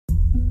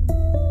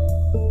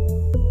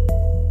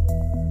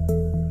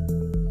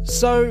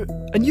So,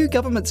 a new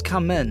government's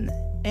come in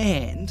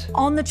and...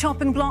 On the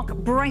chopping block,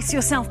 brace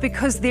yourself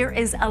because there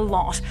is a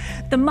lot.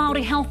 The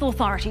Māori Health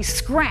Authority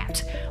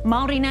scrapped.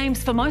 Māori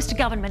names for most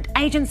government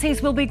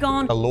agencies will be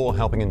gone. A law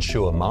helping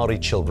ensure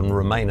Māori children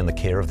remain in the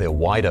care of their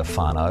wider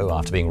whānau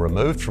after being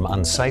removed from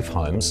unsafe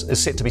homes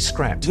is set to be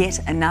scrapped. Yet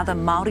another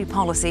Māori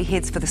policy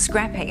heads for the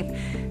scrap heap.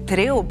 Te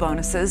reo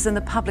bonuses in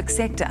the public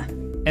sector.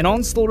 An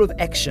onslaught of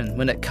action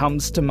when it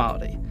comes to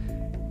Māori.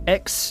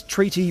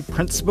 Ex-treaty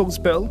principles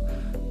bill,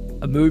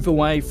 a move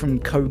away from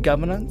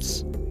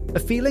co-governance, a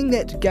feeling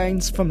that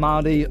gains for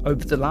Māori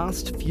over the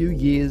last few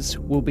years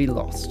will be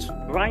lost.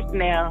 Right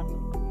now,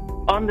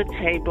 on the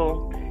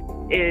table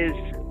is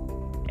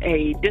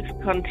a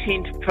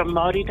discontent from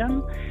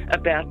Māoridom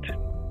about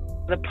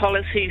the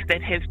policies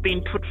that have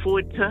been put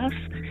forward to us,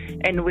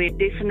 and we're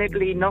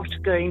definitely not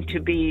going to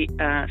be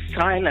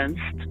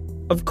silenced.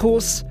 Of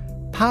course,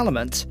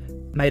 Parliament,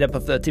 made up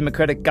of the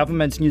democratic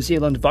government New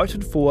Zealand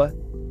voted for,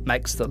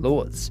 makes the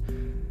laws.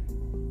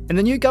 And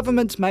the new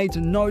government made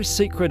no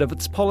secret of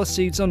its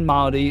policies on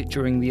Māori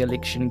during the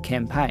election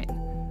campaign.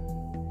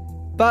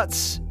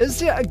 But is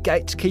there a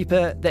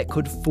gatekeeper that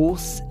could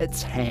force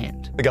its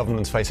hand? The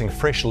government's facing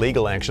fresh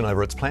legal action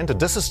over its plan to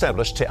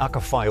disestablish Te Aka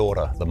Whai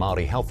Ora, the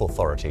Māori Health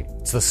Authority.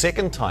 It's the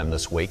second time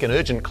this week an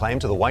urgent claim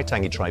to the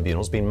Waitangi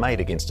Tribunal has been made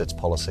against its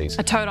policies.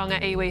 A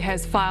tauranga iwi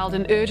has filed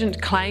an urgent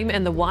claim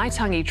in the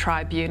Waitangi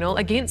Tribunal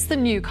against the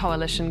new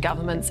coalition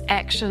government's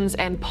actions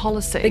and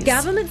policies. The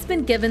government's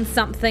been given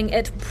something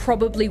it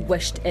probably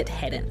wished it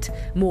hadn't.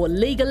 More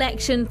legal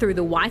action through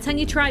the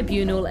Waitangi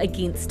Tribunal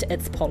against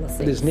its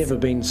policies. There's never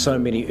been so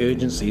many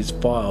urgencies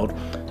filed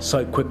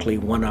so quickly,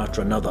 one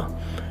after another,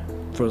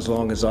 for as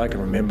long as I can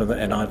remember,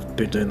 and I've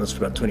been doing this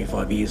for about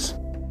 25 years.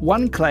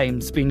 One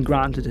claim's been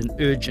granted an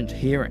urgent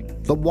hearing.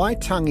 The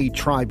Waitangi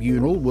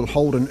Tribunal will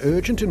hold an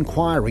urgent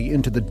inquiry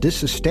into the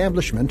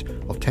disestablishment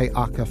of Te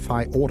Aka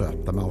Whai Ora,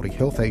 the Māori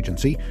Health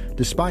Agency,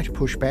 despite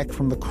pushback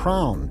from the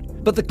Crown.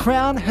 But the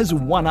Crown has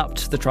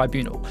one-upped the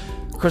tribunal.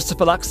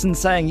 Christopher Luxon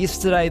saying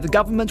yesterday the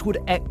government would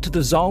act to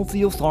dissolve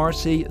the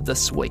authority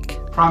this week.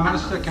 Prime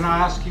Minister, can I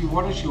ask you,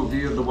 what is your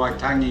view of the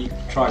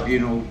Waitangi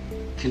Tribunal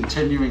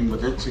continuing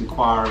with its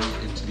inquiry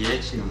into the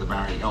action of the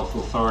Māori Health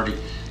Authority,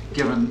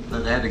 given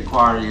that that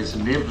inquiry is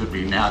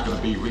inevitably now going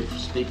to be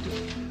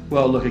retrospective?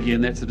 Well, look,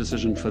 again, that's a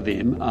decision for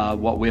them.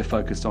 What we're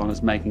focused on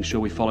is making sure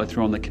we follow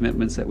through on the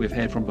commitments that we've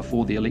had from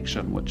before the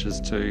election, which is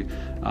to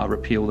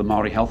repeal the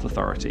Māori Health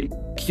Authority.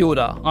 Kia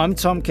ora, I'm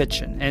Tom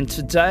Kitchen, and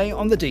today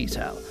on The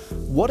Detail,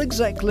 what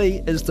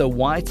exactly is the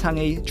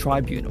Waitangi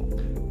Tribunal?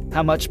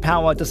 How much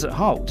power does it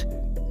hold?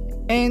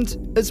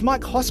 And as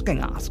Mike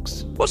Hosking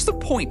asks, what's the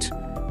point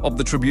of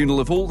the tribunal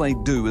if all they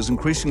do is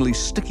increasingly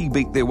sticky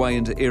beak their way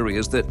into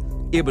areas that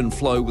ebb and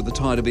flow with the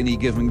tide of any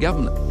given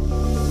government?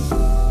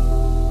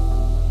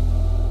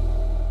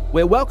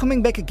 We're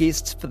welcoming back a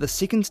guest for the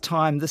second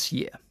time this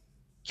year.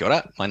 Kia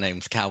ora, my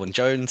name's Cowan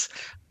Jones.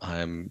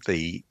 I'm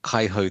the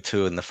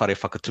kaihautu and the whare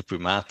whakatupu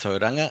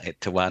mātauranga at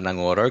Te Wānanga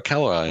o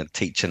Raukawa. I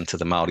teach into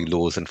the Māori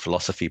Laws and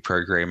Philosophy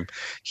program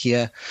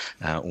here.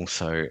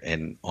 Also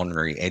an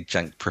honorary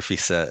adjunct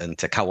professor in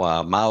Te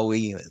Kawa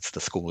Māui. It's the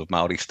School of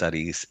Māori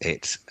Studies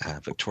at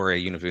Victoria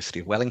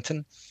University of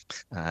Wellington.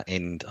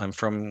 And I'm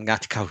from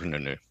Ngāti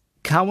Kahungunu.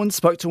 Cowan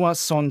spoke to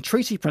us on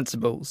treaty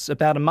principles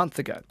about a month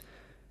ago.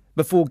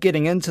 Before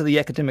getting into the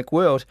academic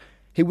world,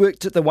 he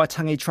worked at the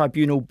Waitangi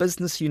Tribunal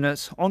business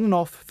unit on and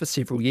off for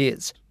several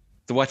years.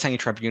 The Waitangi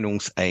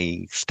Tribunal's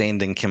a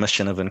standing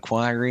commission of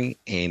inquiry,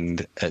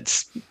 and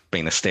it's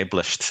been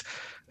established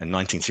in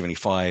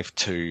 1975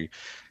 to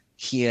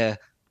hear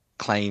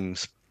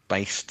claims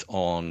based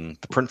on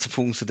the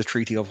principles of the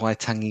Treaty of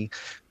Waitangi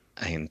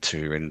and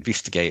to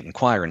investigate,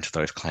 inquire into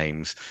those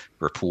claims,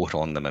 report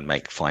on them and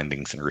make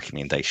findings and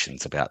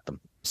recommendations about them.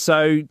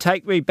 So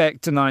take me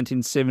back to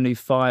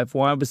 1975.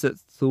 Why was it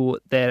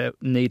thought that it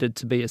needed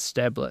to be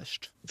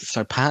established?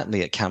 So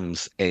partly it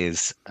comes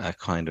as a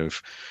kind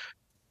of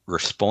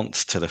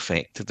response to the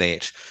fact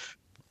that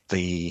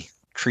the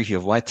Treaty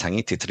of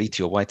Waitangi, Te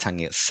Tiriti o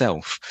Waitangi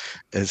itself,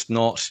 is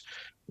not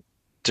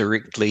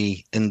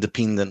directly,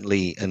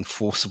 independently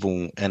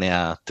enforceable in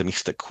our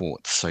domestic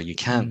courts. So you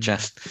can't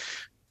just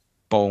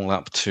bowl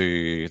up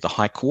to the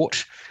High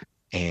Court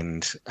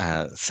and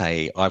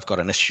say, I've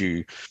got an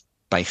issue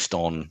based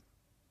on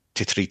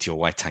Te Tiriti o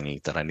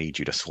Waitangi that I need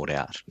you to sort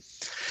out.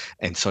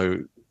 And so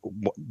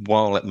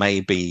while it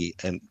may be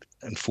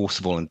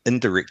enforceable in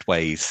indirect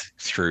ways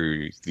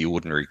through the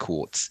ordinary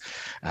courts,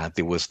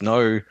 there was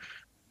no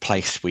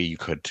place where you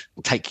could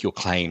take your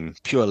claim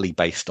purely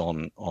based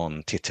on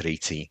Te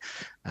Tiriti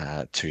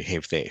to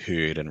have that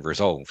heard and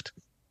resolved.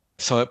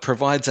 So it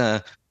provides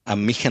a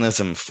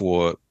mechanism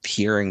for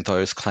hearing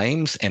those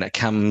claims, and it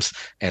comes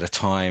at a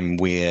time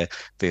where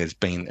there's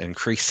been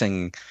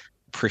increasing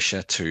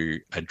pressure to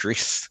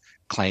address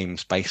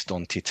claims based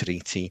on Te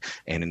Tiriti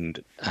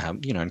and,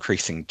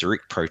 increasing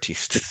direct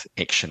protest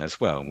action as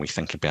well. And we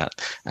think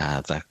about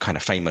the kind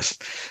of famous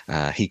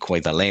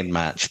Hikoi, the land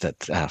march that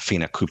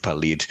Whina Kupa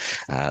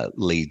led,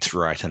 leads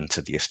right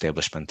into the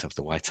establishment of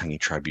the Waitangi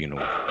Tribunal.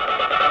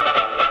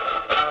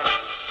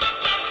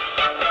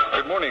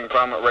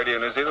 From Radio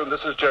New Zealand,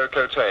 this is Joe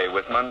Cote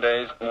with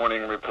Monday's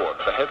Morning Report.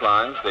 The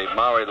headlines: the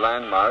Maori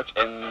Land March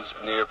ends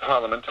near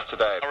Parliament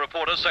today. Our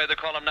reporters say the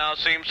column now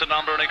seems to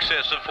number in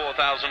excess of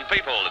 4,000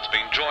 people. It's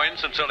been joined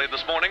since early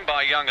this morning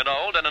by young and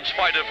old, and in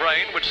spite of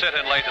rain, which set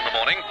in late in the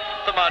morning,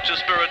 the march's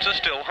spirits are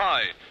still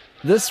high.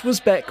 This was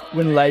back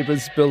when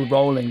Labour's Bill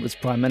Rowling was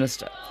Prime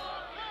Minister.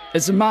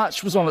 As the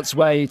march was on its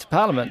way to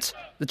Parliament,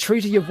 the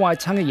Treaty of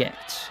Waitangi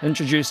Act,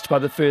 introduced by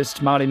the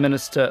first Māori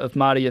Minister of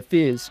Māori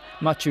Affairs,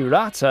 Matu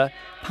Rata,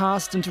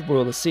 passed into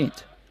royal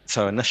assent.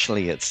 So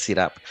initially it's set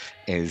up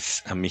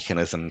as a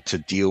mechanism to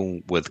deal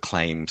with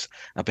claims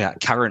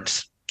about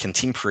current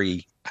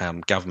contemporary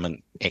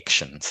government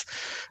actions.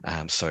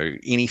 So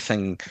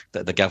anything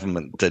that the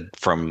government did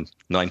from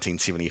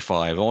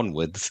 1975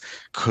 onwards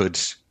could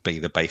be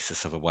the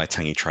basis of a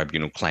Waitangi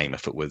Tribunal claim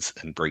if it was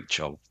in breach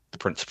of the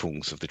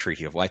principles of the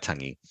Treaty of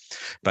Waitangi.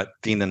 But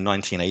then in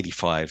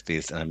 1985,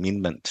 there's an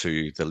amendment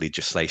to the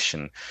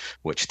legislation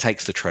which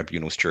takes the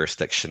tribunal's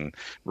jurisdiction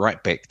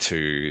right back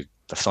to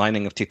the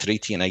signing of Te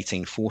Tiriti in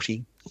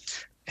 1840.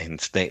 And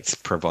that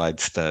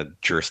provides the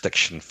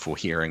jurisdiction for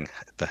hearing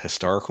the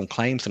historical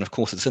claims. And of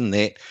course, it's in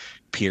that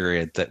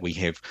period that we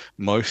have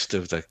most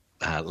of the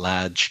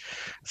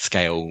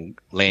large-scale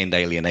land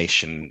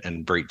alienation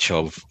and breach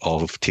of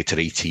Te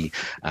Tiriti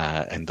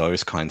and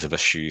those kinds of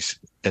issues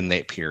in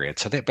that period.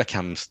 So that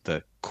becomes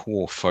the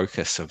core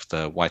focus of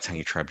the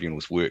Waitangi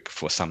Tribunal's work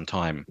for some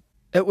time.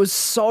 It was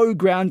so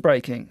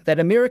groundbreaking that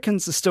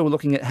Americans are still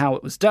looking at how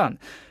it was done.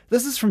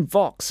 This is from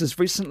Vox as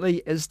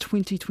recently as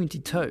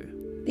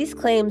 2022. These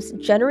claims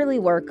generally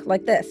work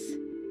like this.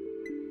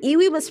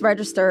 Iwi must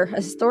register a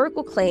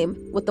historical claim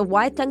with the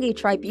Waitangi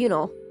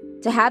Tribunal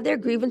to have their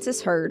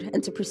grievances heard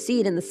and to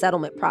proceed in the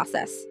settlement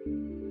process.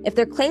 If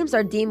their claims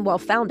are deemed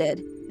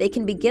well-founded, they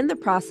can begin the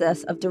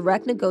process of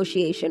direct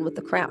negotiation with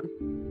the Crown.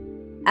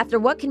 After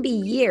what can be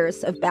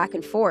years of back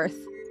and forth,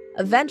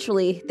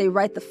 eventually they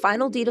write the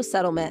final deed of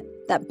settlement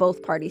that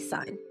both parties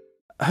sign.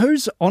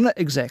 Who's on it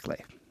exactly?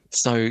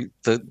 So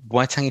the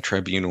Waitangi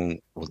Tribunal,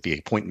 or the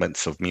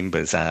appointments of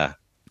members, are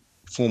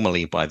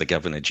formally by the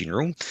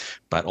Governor-General,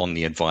 but on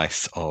the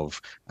advice of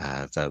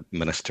the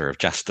Minister of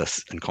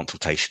Justice in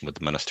consultation with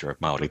the Minister of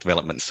Māori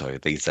Development. So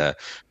these are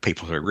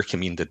people who are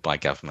recommended by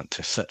government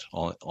to sit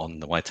on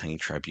the Waitangi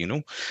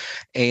Tribunal.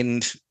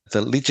 And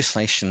the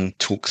legislation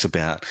talks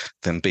about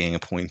them being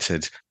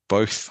appointed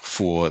both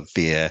for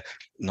their,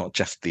 not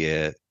just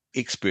their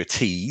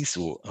expertise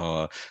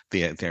or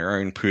their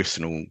own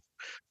personal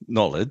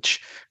knowledge,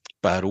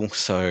 but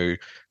also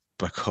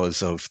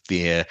because of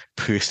their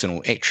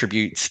personal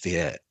attributes,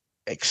 their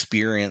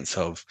experience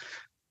of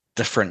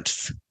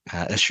different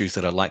issues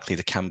that are likely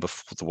to come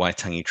before the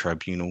Waitangi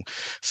Tribunal.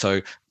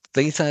 So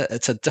it's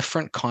a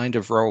different kind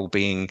of role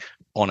being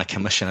on a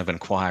commission of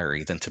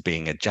inquiry than to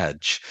being a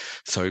judge.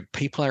 So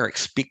people are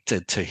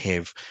expected to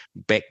have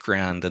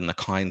background in the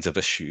kinds of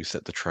issues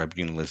that the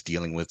tribunal is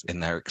dealing with,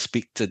 and they're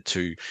expected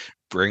to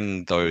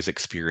bring those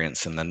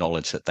experience and the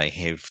knowledge that they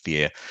have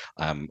there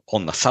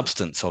on the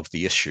substance of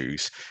the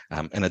issues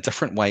in a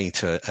different way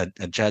to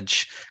a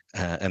judge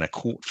in a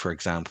court, for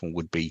example,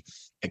 would be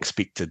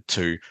expected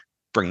to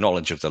bring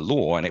knowledge of the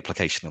law and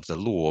application of the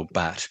law,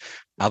 but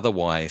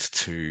otherwise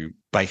to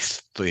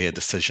base their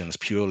decisions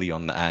purely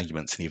on the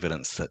arguments and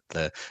evidence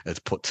that is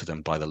put to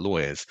them by the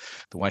lawyers.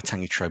 The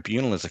Waitangi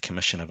Tribunal, as a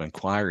commission of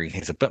inquiry,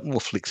 has a bit more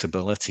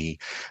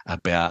flexibility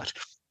about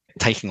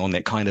taking on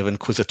that kind of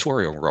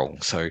inquisitorial role,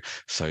 so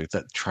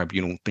that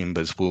tribunal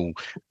members will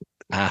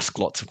ask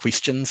lots of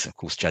questions. Of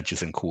course,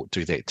 judges in court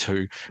do that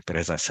too, but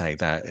as I say,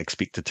 they're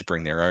expected to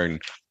bring their own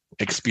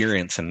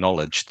experience and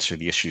knowledge to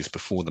the issues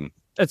before them.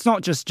 It's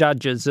not just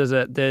judges, is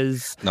it?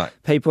 There's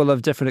people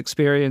of different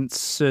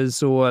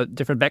experiences or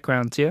different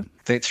backgrounds, yeah?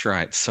 That's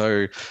right.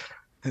 So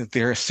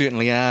there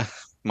certainly are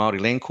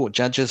Māori Land Court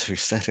judges who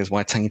sit as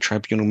Waitangi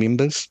Tribunal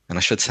members, and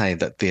I should say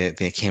that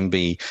there can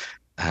be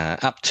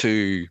up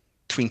to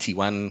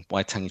 21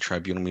 Waitangi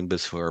Tribunal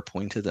members who are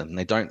appointed, and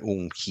they don't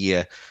all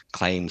hear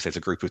claims as a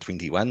group of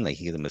 21, they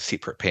hear them as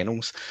separate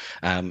panels.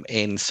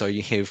 And so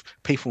you have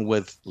people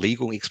with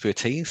legal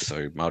expertise,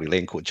 so Māori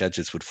Land Court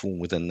judges would fall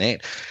within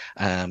that.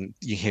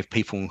 You have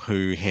people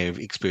who have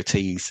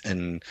expertise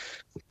in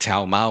Te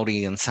Ao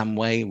Māori in some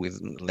way,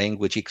 with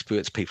language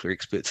experts, people who are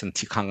experts in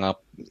tikanga,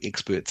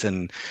 experts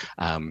in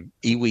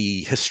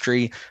iwi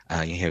history.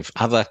 You have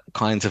other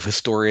kinds of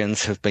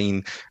historians have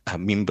been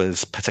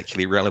members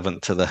particularly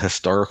relevant to the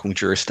historical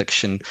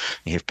jurisdiction.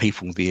 You have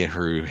people there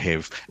who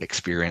have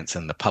experience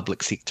in the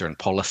public sector and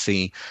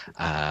policy,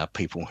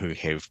 people who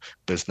have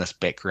business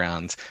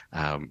backgrounds,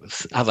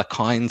 other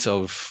kinds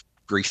of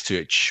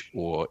research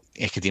or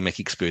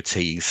academic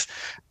expertise,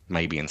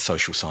 maybe in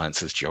social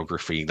sciences,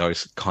 geography,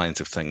 those kinds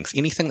of things,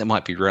 anything that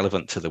might be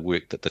relevant to the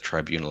work that the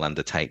tribunal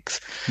undertakes.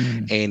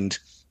 And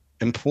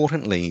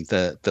importantly,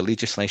 the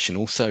legislation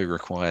also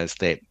requires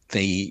that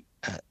the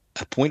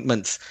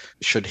appointments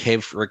should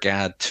have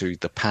regard to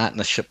the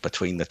partnership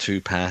between the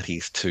two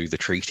parties to the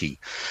treaty.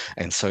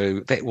 And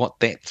so that what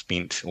that's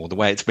meant, or the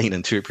way it's been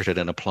interpreted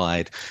and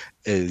applied,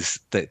 is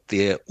that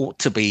there ought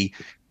to be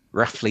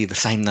roughly the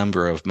same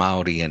number of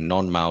Māori and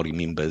non-Māori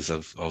members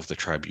of the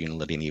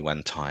tribunal at any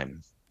one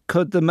time.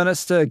 Could the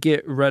minister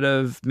get rid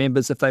of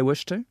members if they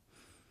wish to?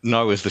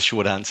 No is the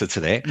short answer to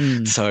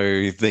that.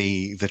 So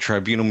the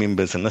tribunal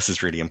members, and this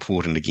is really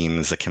important again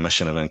as a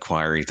commission of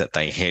inquiry, that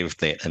they have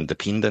that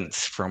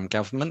independence from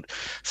government.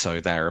 So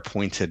they're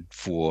appointed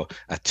for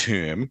a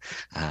term,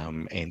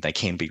 and they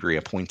can be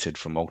reappointed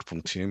for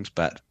multiple terms,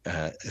 but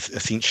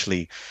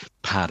essentially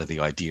part of the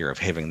idea of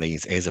having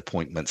these as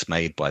appointments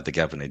made by the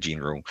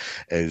Governor-General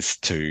is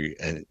to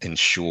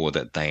ensure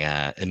that they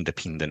are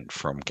independent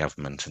from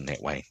government in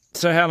that way.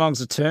 So how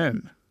long's a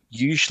term?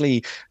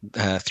 Usually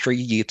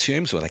 3-year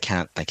terms, or they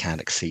can't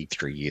exceed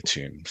 3-year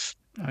terms.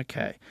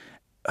 Okay.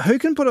 Who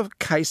can put a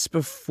case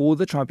before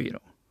the tribunal?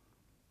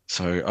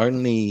 So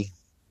only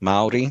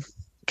Māori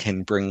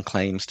can bring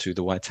claims to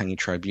the Waitangi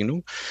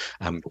Tribunal.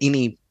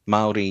 Any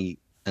Māori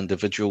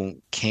individual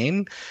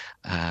can,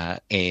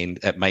 and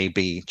it may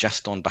be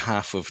just on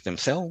behalf of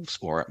themselves,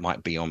 or it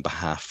might be on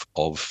behalf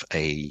of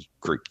a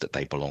group that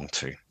they belong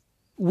to.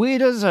 Where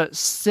does it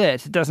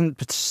sit? It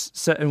doesn't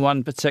sit in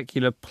one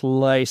particular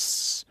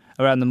place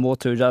around the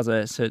motu, does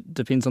it? So it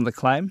depends on the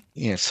claim?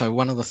 Yeah, so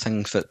one of the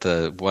things that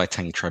the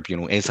Waitangi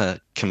Tribunal, as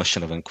a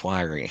commission of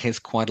inquiry, it has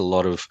quite a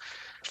lot of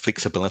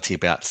flexibility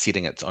about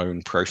setting its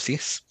own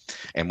process.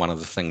 And one of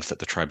the things that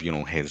the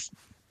tribunal has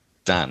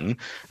done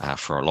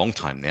for a long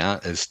time now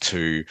is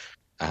to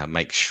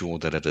make sure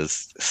that it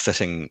is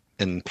sitting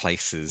in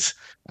places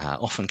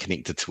often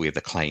connected to where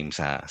the claims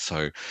are.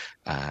 So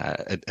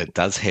it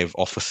does have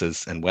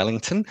offices in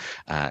Wellington,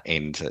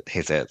 and it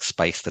has a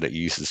space that it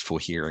uses for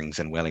hearings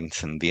in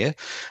Wellington there.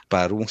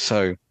 But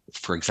also,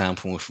 for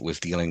example, if it was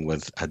dealing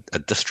with a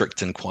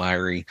district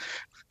inquiry,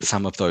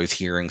 some of those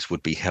hearings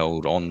would be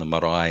held on the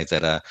marae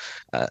that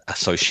are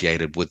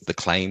associated with the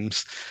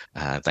claims.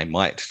 They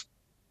might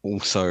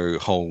also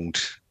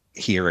hold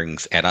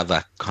hearings at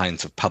other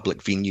kinds of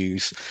public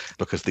venues,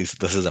 because this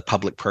is a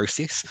public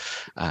process,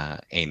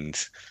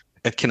 and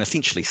it can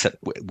essentially sit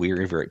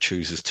wherever it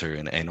chooses to,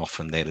 and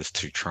often that is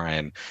to try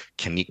and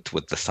connect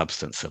with the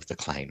substance of the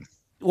claim.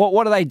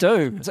 What do they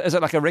do? Is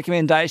it like a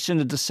recommendation,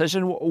 a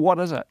decision? What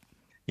is it?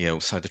 Yeah,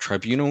 so the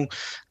tribunal,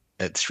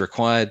 it's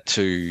required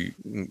to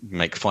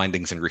make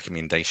findings and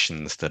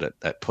recommendations that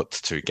it puts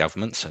to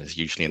government, so it's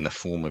usually in the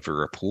form of a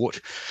report.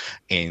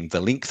 And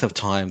the length of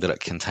time that it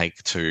can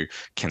take to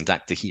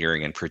conduct a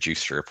hearing and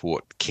produce a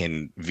report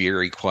can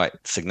vary quite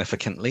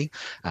significantly.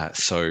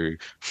 So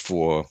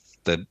for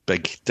the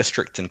big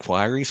district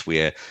inquiries,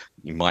 where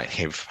you might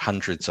have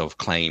hundreds of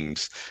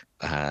claims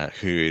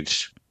heard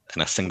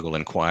in a single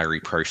inquiry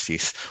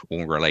process,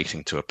 all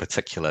relating to a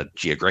particular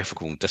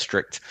geographical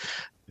district,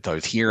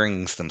 those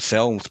hearings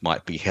themselves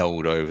might be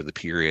held over the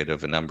period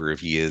of a number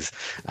of years,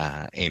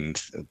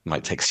 and it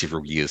might take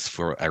several years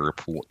for a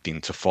report then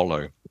to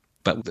follow.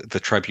 But the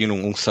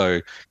tribunal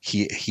also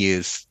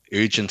hears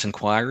urgent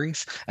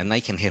inquiries, and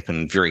they can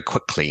happen very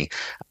quickly.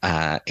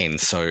 And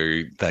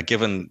so they're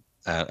given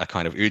a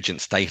kind of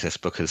urgent status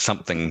because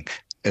something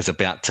is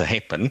about to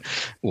happen,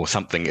 or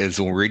something is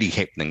already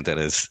happening that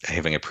is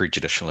having a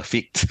prejudicial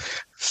effect.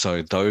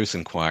 So those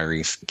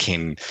inquiries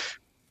can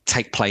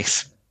take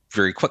place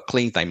very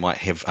quickly. They might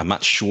have a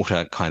much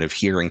shorter kind of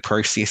hearing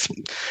process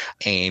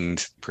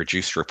and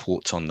produce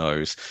reports on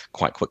those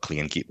quite quickly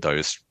and get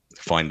those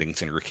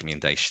findings and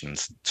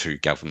recommendations to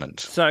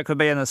government. So it could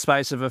be in the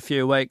space of a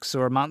few weeks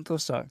or a month or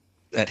so?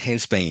 It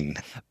has been.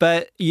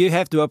 But you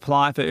have to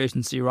apply for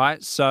urgency,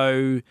 right?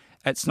 So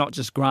it's not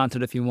just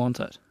granted if you want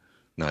it.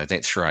 No,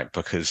 that's right,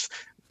 because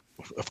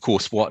of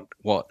course, what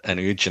an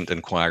urgent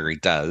inquiry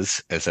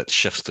does is it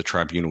shifts the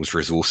tribunal's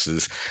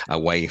resources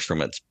away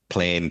from its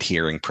planned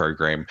hearing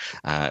program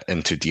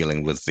into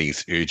dealing with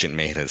these urgent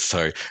matters.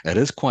 So it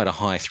is quite a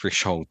high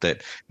threshold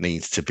that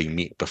needs to be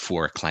met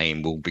before a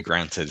claim will be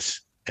granted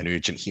an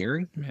urgent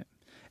hearing. Yeah.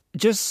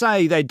 Just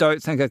say they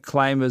don't think a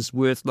claim is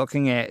worth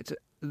looking at.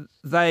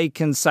 They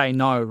can say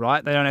no,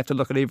 right? They don't have to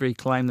look at every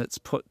claim that's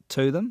put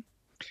to them.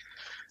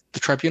 The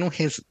tribunal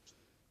has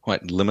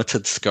quite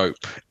limited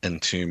scope in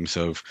terms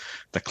of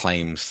the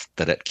claims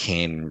that it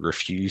can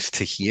refuse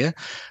to hear.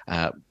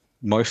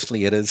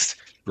 Mostly it is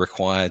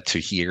required to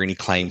hear any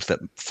claims that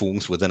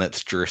falls within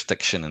its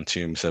jurisdiction in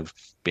terms of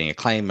being a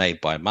claim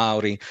made by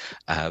Māori,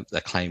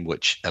 a claim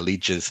which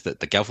alleges that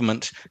the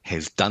government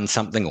has done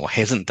something or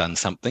hasn't done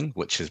something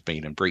which has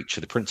been in breach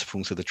of the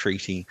principles of the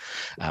treaty,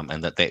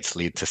 and that's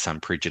led to some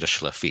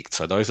prejudicial effect.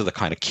 So those are the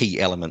kind of key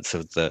elements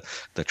of the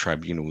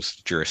tribunal's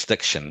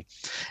jurisdiction.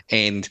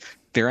 And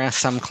there are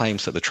some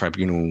claims that the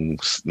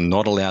tribunal's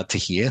not allowed to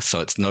hear, so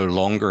it's no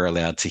longer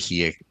allowed to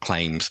hear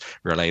claims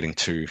relating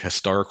to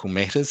historical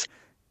matters.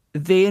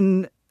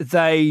 Then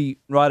they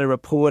write a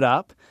report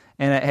up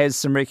and it has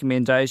some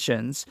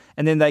recommendations,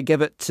 and then they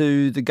give it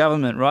to the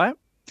government, right?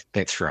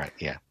 That's right,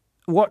 yeah.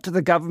 What do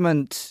the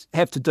government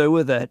have to do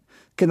with it?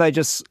 Can they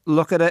just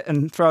look at it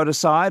and throw it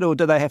aside, or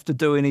do they have to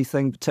do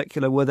anything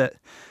particular with it?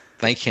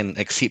 they can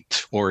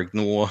accept or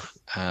ignore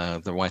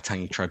the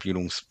Waitangi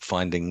Tribunal's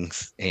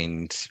findings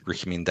and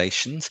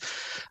recommendations.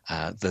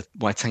 The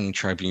Waitangi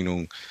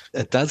Tribunal,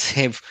 it does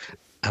have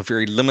a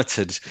very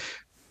limited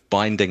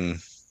binding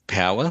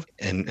power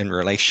in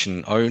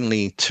relation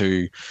only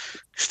to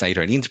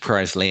state-owned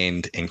enterprise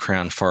land and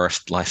Crown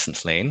Forest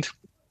licensed land.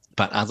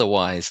 But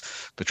otherwise,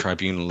 the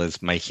tribunal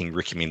is making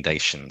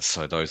recommendations.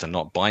 So those are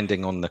not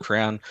binding on the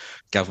Crown.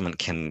 Government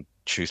can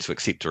choose to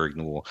accept or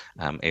ignore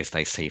as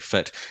they see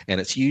fit.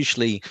 And it's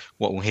usually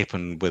what will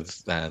happen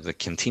with the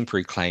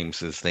contemporary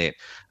claims is that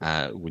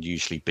would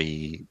usually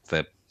be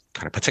the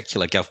kind of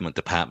particular government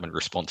department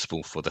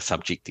responsible for the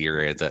subject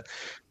area that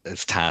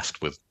is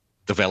tasked with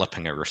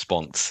developing a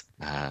response,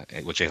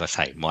 which, as I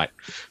say, might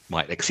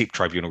accept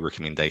tribunal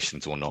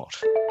recommendations or not.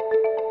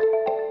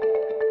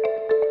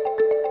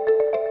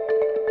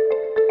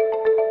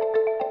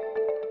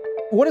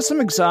 What are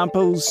some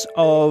examples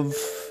of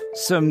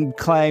some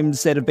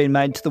claims that have been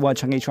made to the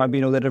Waitangi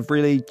Tribunal that have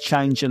really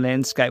changed the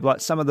landscape, like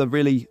some of the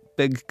really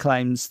big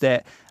claims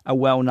that are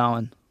well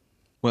known?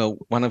 Well,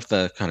 one of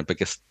the kind of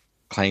biggest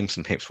claims,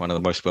 and perhaps one of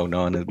the most well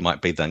known, it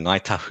might be the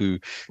Ngaitahu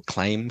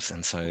claims.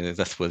 And so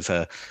this was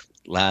a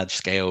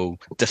large-scale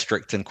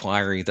district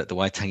inquiry that the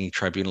Waitangi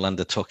Tribunal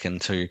undertook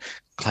into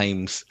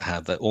claims,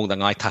 all the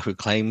Ngaitahu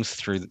claims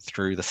through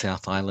the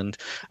South Island,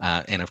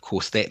 and of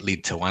course that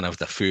led to one of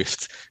the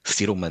first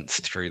settlements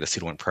through the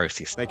settlement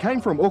process. They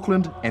came from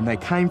Auckland and they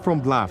came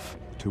from Bluff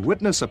to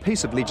witness a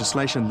piece of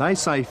legislation they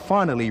say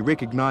finally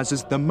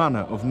recognises the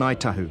mana of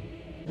Ngaitahu.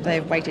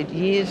 They've waited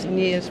years and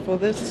years for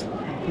this.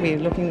 We're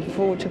looking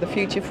forward to the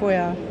future for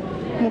our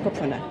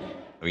mokopuna.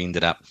 We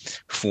ended up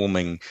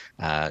forming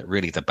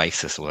really the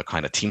basis or a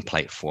kind of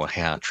template for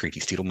how treaty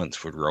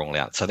settlements would roll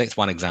out. So that's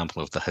one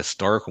example of the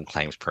historical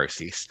claims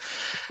process.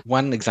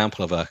 One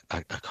example of a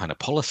kind of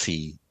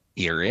policy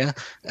area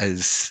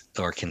is,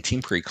 or a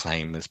contemporary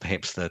claim, is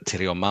perhaps the Te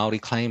Reo Māori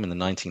claim in the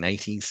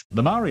 1980s.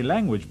 The Māori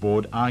Language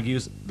Board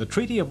argues the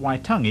Treaty of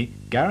Waitangi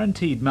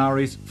guaranteed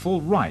Māoris full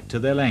right to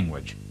their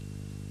language.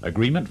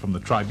 Agreement from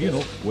the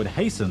tribunal would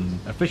hasten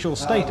official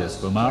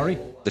status for Māori.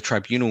 The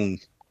tribunal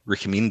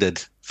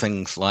recommended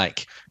things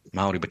like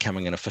Māori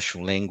becoming an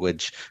official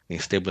language, the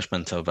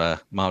establishment of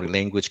a Māori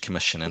Language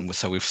Commission, and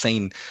so we've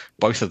seen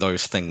both of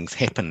those things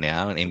happen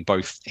now, and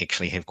both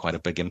actually have quite a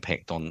big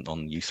impact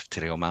on use of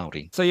Te Reo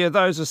Māori. So yeah,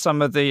 those are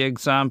some of the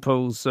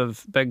examples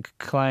of big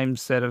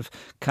claims that have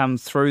come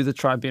through the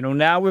tribunal.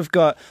 Now we've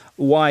got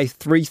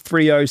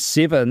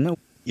Y3307.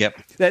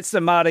 Yep. That's the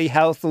Māori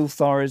Health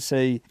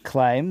Authority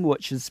claim,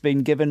 which has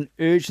been given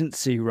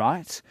urgency,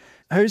 right?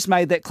 Who's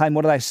made that claim?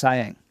 What are they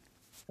saying?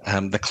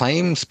 The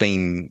claim's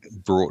been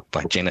brought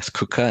by Janice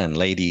Kuka and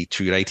Lady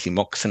Tureiti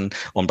Moxon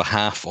on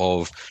behalf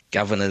of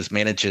governors,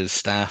 managers,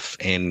 staff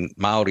and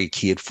Māori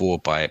cared for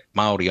by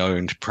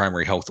Māori-owned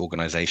primary health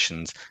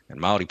organisations and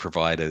Māori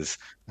providers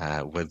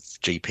with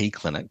GP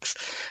clinics.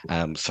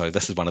 So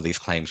this is one of these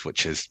claims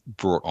which is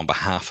brought on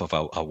behalf of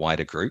a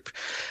wider group.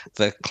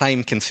 The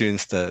claim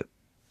concerns the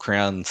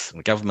Crown's and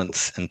the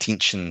government's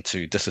intention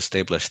to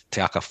disestablish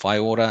Te Aka Whai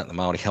Ora, the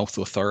Māori Health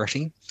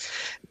Authority,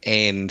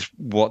 and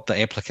what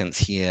the applicants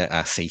here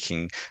are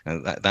seeking,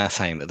 they're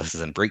saying that this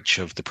is in breach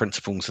of the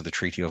principles of the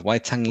Treaty of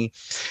Waitangi,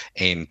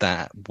 and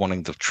they're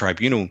wanting the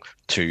tribunal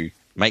to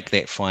make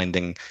that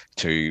finding,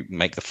 to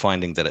make the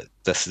finding that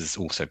this is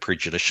also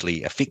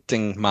prejudicially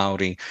affecting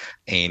Māori,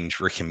 and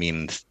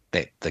recommend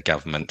that the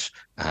government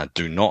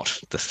do not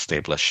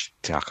disestablish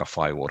Te Aka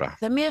Whai Ora.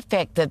 The mere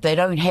fact that they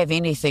don't have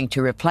anything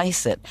to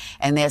replace it,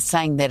 and they're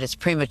saying that it's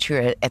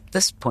premature at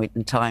this point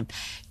in time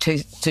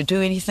to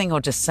do anything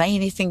or to say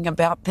anything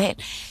about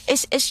that,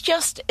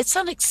 it's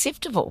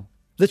unacceptable.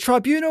 The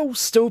tribunal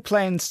still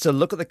plans to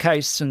look at the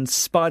case in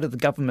spite of the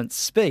government's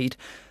speed,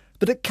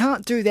 but it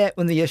can't do that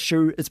when the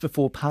issue is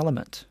before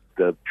Parliament.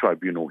 The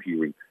tribunal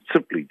hearing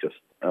simply just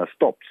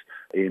stops,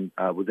 and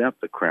without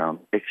the Crown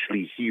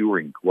actually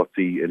hearing what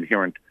the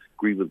inherent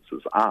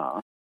grievances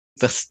are.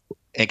 This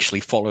actually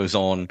follows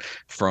on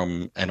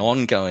from an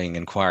ongoing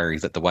inquiry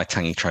that the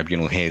Waitangi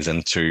Tribunal has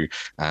into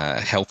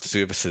health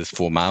services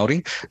for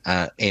Māori.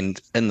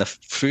 And in the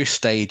first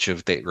stage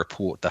of that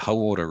report, the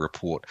Hauora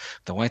report,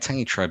 the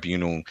Waitangi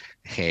Tribunal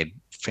had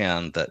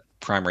found that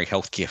primary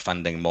healthcare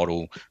funding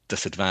model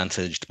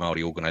disadvantaged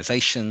Māori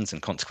organisations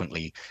and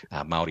consequently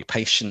Māori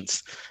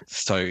patients.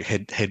 So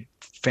had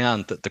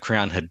found that the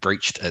Crown had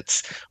breached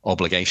its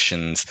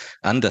obligations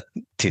under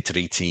Te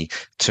Tiriti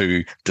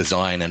to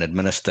design and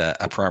administer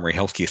a primary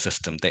healthcare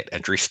system that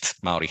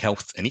addressed Māori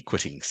health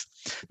inequities.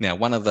 Now,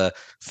 one of the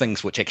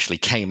things which actually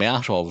came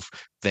out of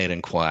that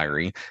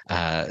inquiry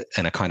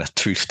in a kind of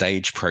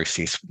two-stage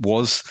process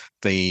was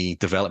the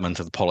development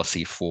of the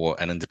policy for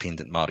an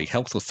independent Māori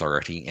health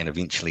authority and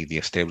eventually the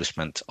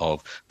establishment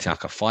of Te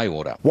Aka Whai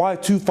Ora.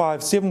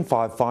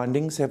 Y2575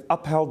 findings have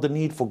upheld the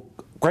need for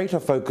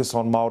greater focus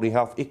on Māori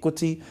health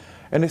equity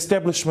and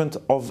establishment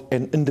of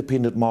an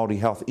independent Māori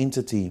health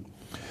entity.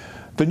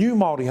 The new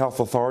Māori Health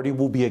Authority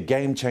will be a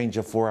game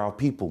changer for our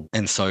people.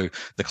 And so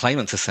the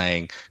claimants are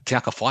saying Te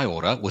Aka Whai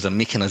Ora was a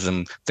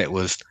mechanism that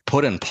was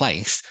put in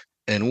place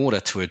in order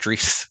to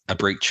address a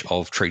breach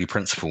of treaty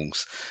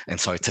principles. And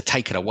so to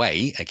take it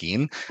away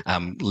again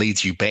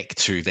leads you back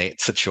to that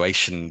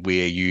situation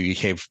where you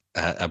have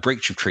a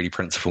breach of treaty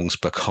principles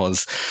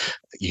because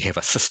you have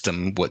a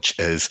system which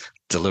is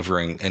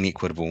delivering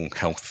inequitable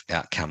health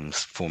outcomes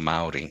for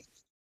Māori.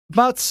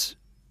 But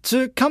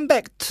to come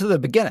back to the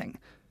beginning,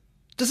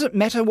 does it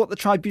matter what the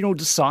tribunal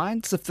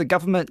decides if the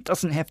government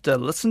doesn't have to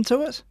listen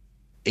to it?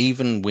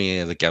 Even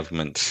where the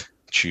government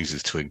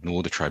chooses to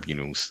ignore the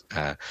tribunal's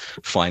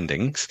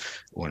findings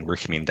or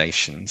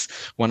recommendations,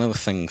 one of the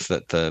things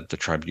that the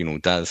tribunal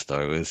does,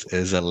 though,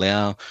 is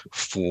allow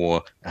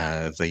for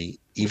the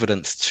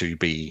evidence to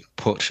be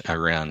put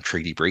around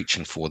treaty breach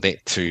and for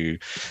that to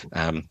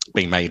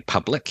be made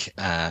public,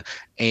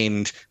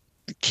 and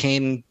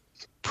can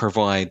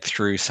provide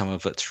through some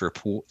of its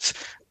reports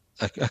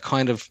a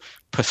kind of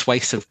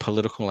persuasive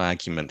political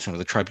argument.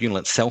 The tribunal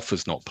itself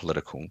is not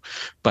political,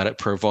 but it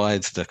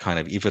provides the kind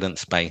of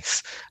evidence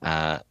base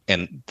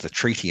and the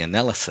treaty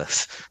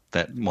analysis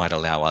that might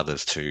allow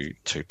others to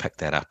pick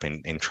that up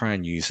and try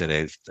and use it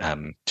as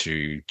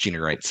to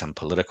generate some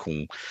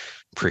political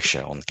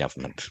pressure on the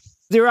government.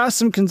 There are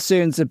some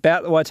concerns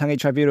about the Waitangi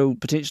Tribunal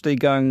potentially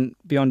going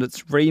beyond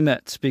its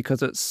remit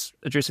because it's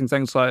addressing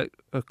things like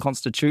a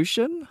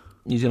constitution.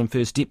 New Zealand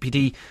First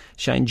Deputy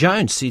Shane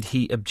Jones said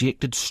he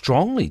objected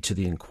strongly to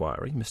the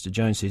inquiry. Mr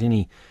Jones said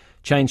any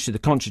change to the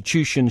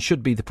Constitution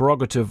should be the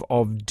prerogative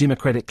of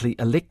democratically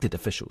elected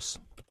officials.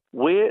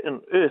 Where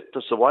on earth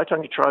does the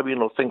Waitangi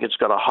Tribunal think it's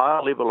got a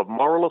higher level of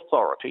moral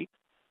authority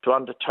to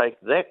undertake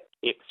that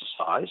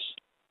exercise,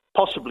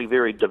 possibly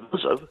very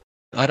divisive?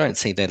 I don't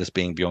see that as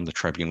being beyond the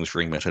tribunal's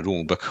remit at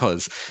all,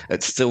 because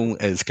it still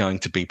is going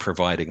to be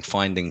providing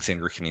findings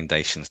and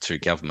recommendations to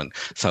government.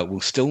 So it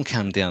will still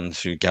come down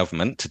to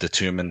government to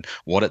determine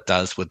what it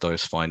does with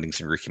those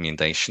findings and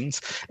recommendations.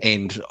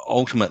 And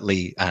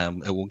ultimately,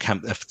 it will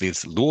come, if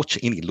there's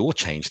any law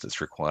change that's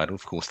required,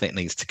 of course, that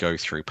needs to go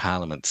through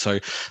Parliament. So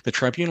the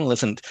tribunal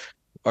isn't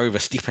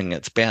overstepping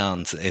its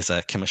bounds as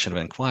a commission of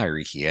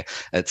inquiry here.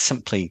 It's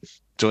simply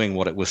doing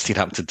what it was set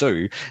up to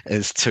do,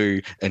 is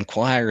to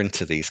inquire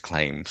into these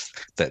claims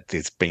that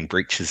there's been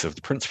breaches of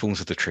the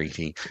principles of the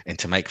treaty and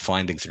to make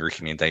findings and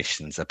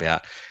recommendations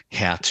about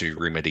how to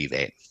remedy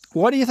that.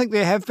 Why do you think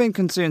there have been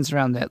concerns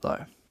around that,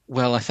 though?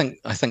 Well, I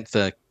think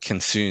the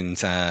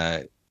concerns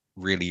are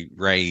really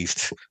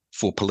raised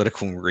for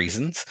political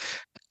reasons,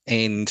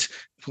 and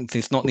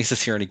there's not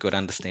necessarily good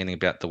understanding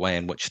about the way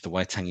in which the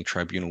Waitangi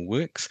Tribunal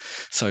works.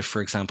 So, for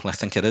example, I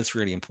think it is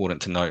really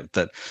important to note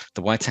that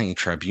the Waitangi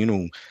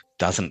Tribunal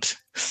doesn't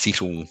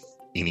settle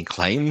any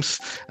claims.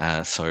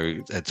 So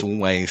it's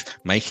always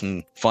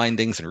making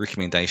findings and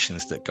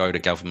recommendations that go to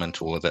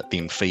government or that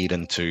then feed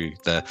into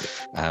the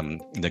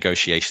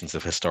negotiations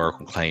of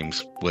historical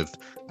claims with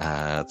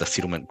the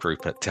settlement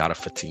group at Te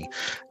Arawhiti.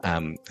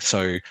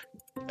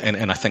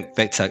 And I think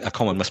that's a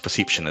common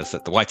misperception, is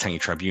that the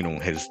Waitangi Tribunal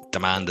has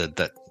demanded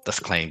that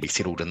this claim be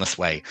settled in this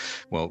way.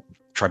 Well,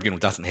 tribunal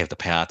doesn't have the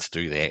power to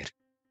do that.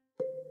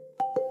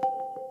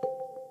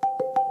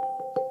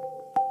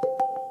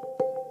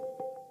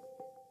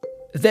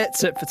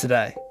 That's it for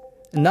today.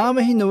 Ngā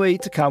mihi nui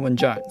to Carwyn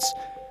Jones.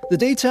 The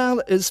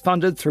Detail is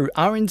funded through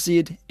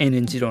RNZ and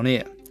NZ On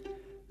Air.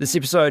 This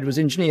episode was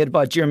engineered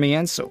by Jeremy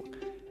Ansell.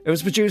 It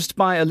was produced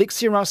by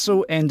Alexia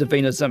Russell and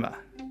Davina Zimmer.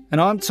 And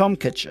I'm Tom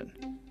Kitchen.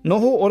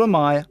 Noho ora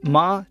mai,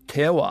 mā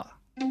te wā.